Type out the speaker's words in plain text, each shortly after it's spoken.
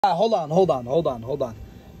Hold on.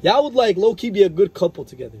 Y'all would like low-key be a good couple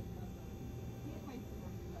together.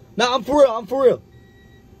 Nah, I'm for real.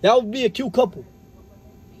 Y'all would be a cute couple.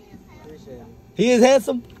 He is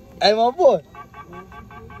handsome? Hey, my boy.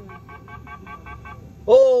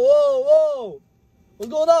 Whoa.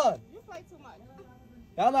 What's going on? You play too much.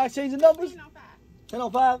 Y'all not exchanging numbers?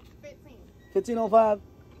 10:05. 10:05? 15:05?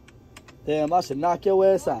 Damn, I should knock your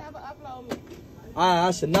ass out. Never upload me. I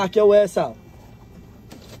should knock your ass out.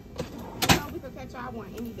 You know we could catch y'all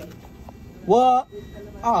one any day. What?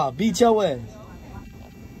 Beat your ass.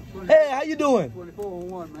 Hey, how you doing?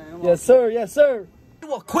 24-1, man. Yes, sir.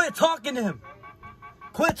 Well, quit talking to him.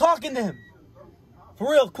 For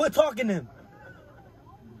real, quit talking to him.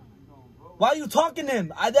 Why are you talking to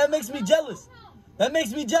him? That makes me jealous.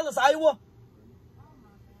 Iowa.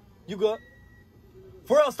 You good?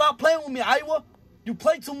 For real, stop playing with me, Iowa. You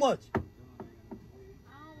play too much.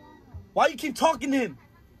 Why you keep talking to him?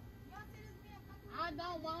 I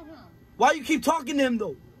don't want him. Why you keep talking to him,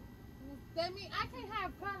 though? That means I can't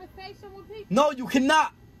have conversation with people? No, you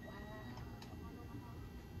cannot.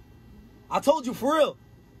 I told you, for real.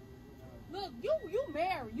 Look, you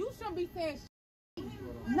married. You shouldn't be saying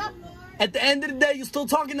nothing. At the end of the day, you still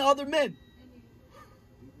talking to other men.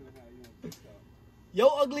 Yo,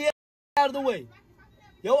 ugly ass, get out of the way.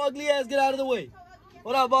 Get out of the way.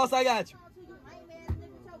 What up, boss? I got you.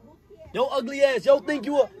 Yo, ugly ass. Yo, think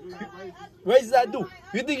you a... Raises I do.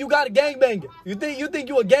 You think you got a gangbanger? You think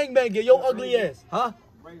you a gangbanger? Yo, ugly ass. Huh?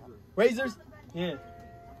 Razors? Yeah.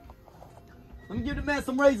 Let me give the man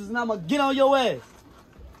some razors and I'm gonna get on your ass.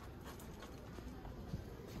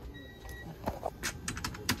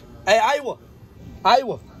 Hey, Iowa, why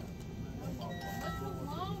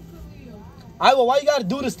you gotta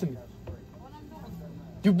do this to me?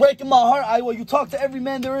 You breaking my heart, Iowa. You talk to every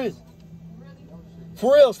man there is.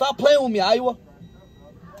 For real, stop playing with me, Iowa.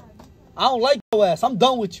 I don't like your ass. I'm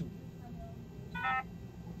done with you.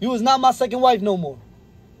 You is not my second wife no more.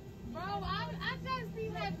 Bro, I just be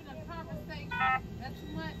having a conversation. That's too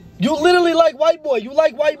much. You literally like white boy. You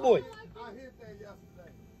like white boy. I hit that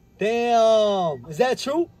yesterday. Damn. Is that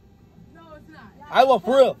true? No, it's not. Iowa,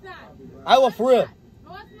 for real. It's not. Iowa, for real.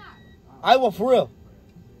 No, it's not. Iowa, for real.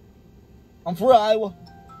 I'm for real, Iowa.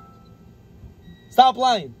 Stop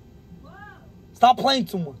lying. Stop playing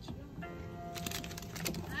too much.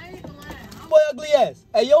 I ain't gonna lie. Boy, ugly ass.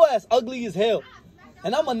 Hey, your ass ugly as hell.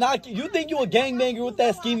 And I'ma knock you. You think you a gangbanger with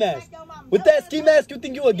that ski mask? With that ski mask, you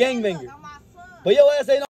think you a gangbanger? But your ass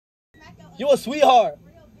ain't. You a sweetheart.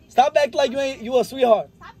 Stop acting like you a sweetheart.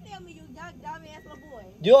 Stop telling me you young, dumb ass little boy.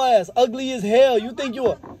 Your ass ugly as hell. You think you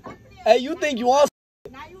a... Hey, you think you on...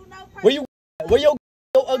 Now you know Where you... Where your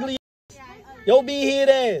ugly ass? Yo bean head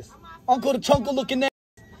ass. Uncle the Chunker looking ass.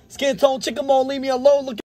 Skin tone chicken bone leave me alone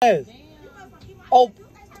looking ass. Oh.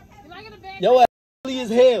 Yo ass ugly as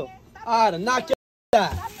hell. I done knock your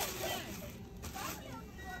out.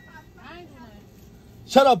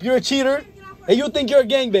 Shut up, you're a cheater. And you think you're a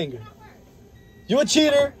gangbanger. You a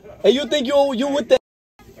cheater. And you think you with that.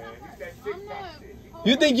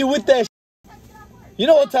 You think you with that. You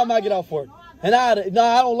know what time I get out for it. And I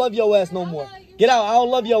don't love your ass no more. Get out. I don't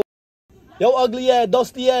love your ass. Yo ugly ass,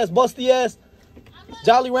 dusty ass, busty ass,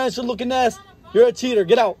 Jolly Rancher looking ass. You're a cheater.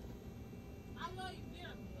 Get out.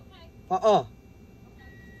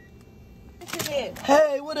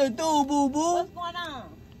 Hey, what it do, boo boo? what's going on?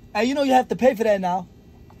 Hey, you know you have to pay for that now.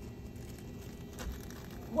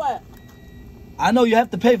 What? I know you have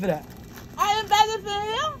to pay for that. I am better than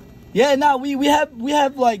him? Yeah, nah, we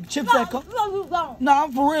have like chips that come. No, you don't. Nah,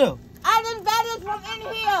 I'm for real. I done better from in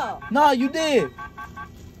here. Nah, you did.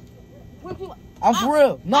 What you? I'm for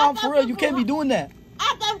real. Nah, I I'm for thought real. you You can't be doing that.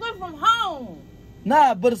 I thought we from home.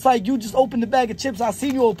 Nah, but it's like you just opened the bag of chips. I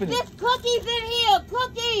seen you open it. There's cookies in here,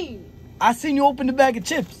 cookies. I seen you open the bag of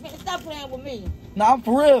chips. Man, stop playing with me. Nah, I'm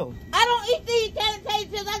for real. I don't eat these tater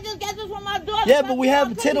chips. I just got this from my daughter. Yeah, but we have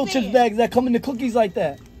potato chips bags that come in the cookies like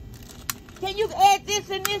that. Can you add this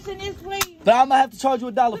and this and this, please? But I'm gonna have to charge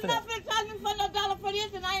you $1 You're for not that. finna charge me for no dollar for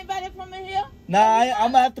this, and I ain't better from in here. Nah,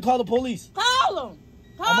 I'm gonna have to call the police. Call them.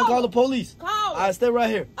 I'm gonna call the police. Call All them. right, stay right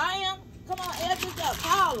here. I am. Come on, add this up.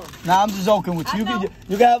 Call them. Nah, I'm just joking with you. I know.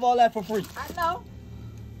 You can have all that for free. I know.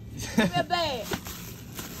 Give me a bag.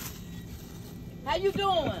 How you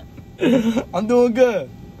doing? I'm doing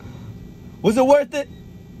good. Was it worth it?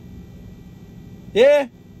 Yeah?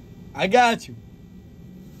 I got you.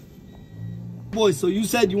 Boy, so you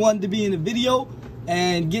said you wanted to be in the video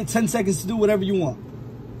and get 10 seconds to do whatever you want.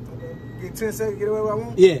 Okay. Get 10 seconds, get away what I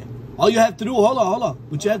want? Yeah. All you have to do, hold on.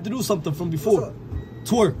 But you have to do something from before. What's up?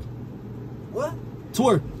 Twerk. What?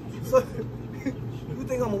 Twerk. So, you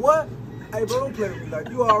think I'm a what? Hey, bro, don't play with me like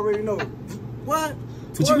you already know. What?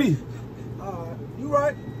 What you mean? You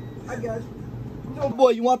right. I got you.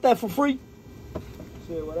 Boy, you want that for free?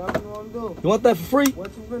 Shit, whatever you want to do. You want that for free?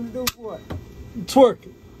 What you finna do for it? Twerk.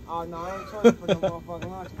 Oh, no, I ain't trying for no motherfucking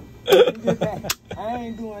lunch. I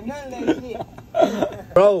ain't doing none of that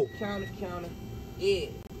shit. Bro. Counter. Yeah.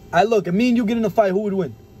 I look, if me and you get in a fight, who would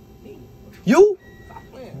win? You?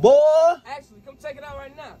 Boy. Actually, come check it out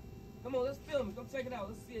right now. Come on, let's film it. Come check it out.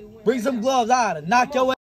 Let's see it win. Bring some gloves. I oughta knock your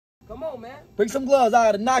ass. Come on, man. Bring some gloves. I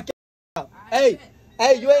oughta knock your ass out. Hey,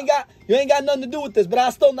 you ain't got nothing to do with this, but I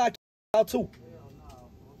still knock your ass out too.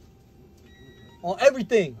 On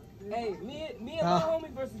everything. Hey, me and my homie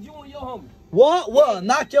versus you and your homie. What?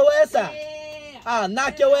 Knock your ass out. Yeah. I'll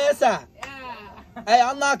knock your ass out. Yeah. Hey,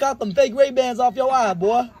 I'll knock out them fake Ray-Bans off your eye,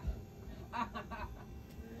 boy.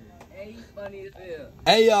 Hey, he's funny as hell.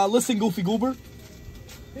 Hey, listen, Goofy Goober.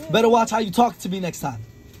 Better watch how you talk to me next time.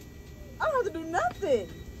 I don't have to do nothing.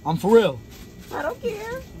 I'm for real. I don't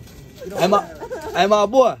care. Hey, my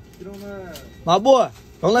boy. My boy.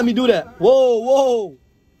 Don't let me do that. Whoa.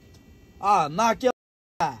 Knock your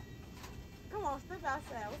eye. Come on, step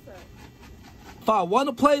outside. What's up? If I want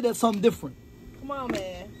to play, that's something different. Come on,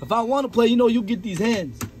 man. If I want to play, you get these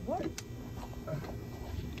hands. What?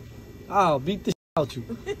 I'll beat the shit out you.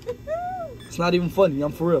 It's not even funny.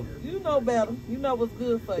 I'm for real. You know better. You know what's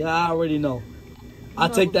good for you. Yeah, I already know. I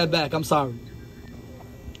take that back. I'm sorry.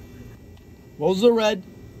 Roses are red.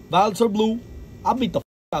 Violets are blue. I'll beat the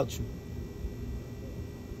out you.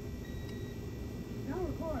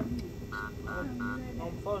 I'm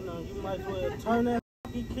funny. You might as well turn that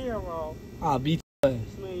camera off. I'll beat your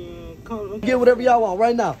ass. Man, come Get whatever y'all want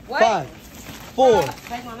right now. What? 5, 4,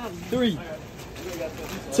 3,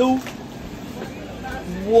 2,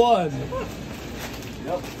 1.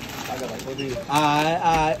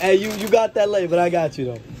 Alright. Hey, you got that late, but I got you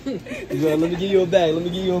though. Let me give you a bag.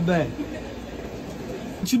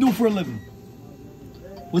 What you do for a living?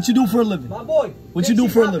 My boy. What you do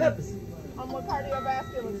for a living? I'm a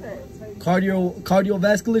cardiovascular tech.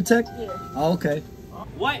 Cardiovascular tech? Yeah. Oh, okay.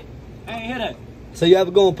 What? I ain't hear that. So you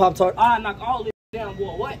ever go on Pop-Tart? I knock all this down,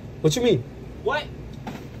 boy. What? What you mean? What?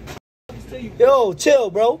 Yo, chill,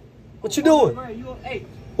 bro. What you doing? Hey,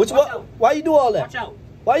 Why you do all that? watch out.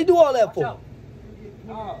 Why you do all that Watch for? out.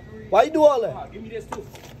 Why you do all that? Give me this too.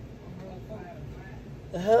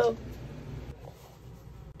 The hell?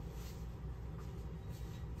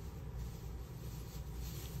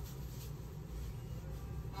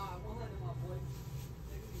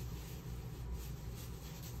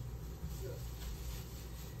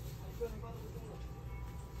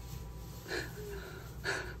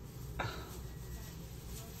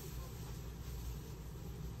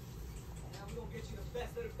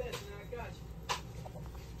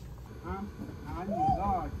 I need a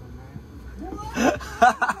large one, man.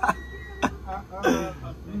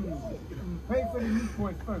 Pay for the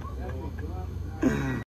Newport first.